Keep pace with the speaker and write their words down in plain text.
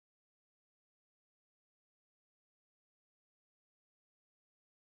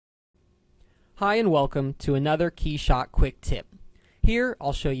Hi and welcome to another KeyShot Quick Tip. Here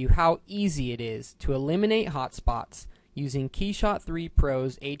I'll show you how easy it is to eliminate hotspots using KeyShot 3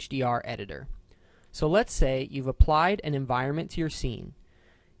 Pro's HDR editor. So let's say you've applied an environment to your scene.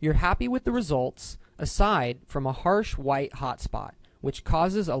 You're happy with the results aside from a harsh white hotspot, which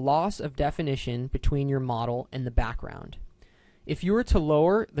causes a loss of definition between your model and the background. If you were to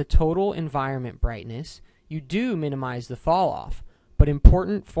lower the total environment brightness, you do minimize the fall off, but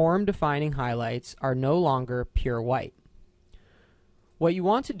important form-defining highlights are no longer pure white. What you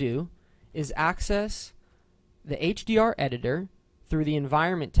want to do is access the HDR editor through the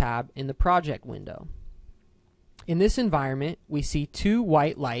Environment tab in the Project window. In this environment, we see two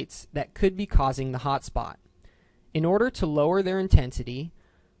white lights that could be causing the hotspot. In order to lower their intensity,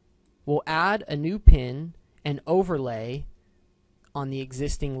 we'll add a new pin and overlay on the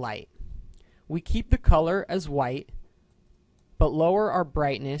existing light. We keep the color as white, but lower our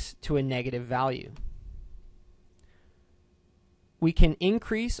brightness to a negative value. We can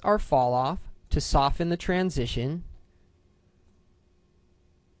increase our fall off to soften the transition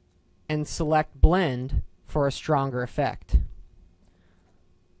and select blend for a stronger effect.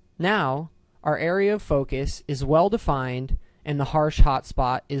 Now our area of focus is well defined and the harsh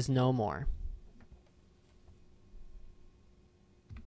hotspot is no more.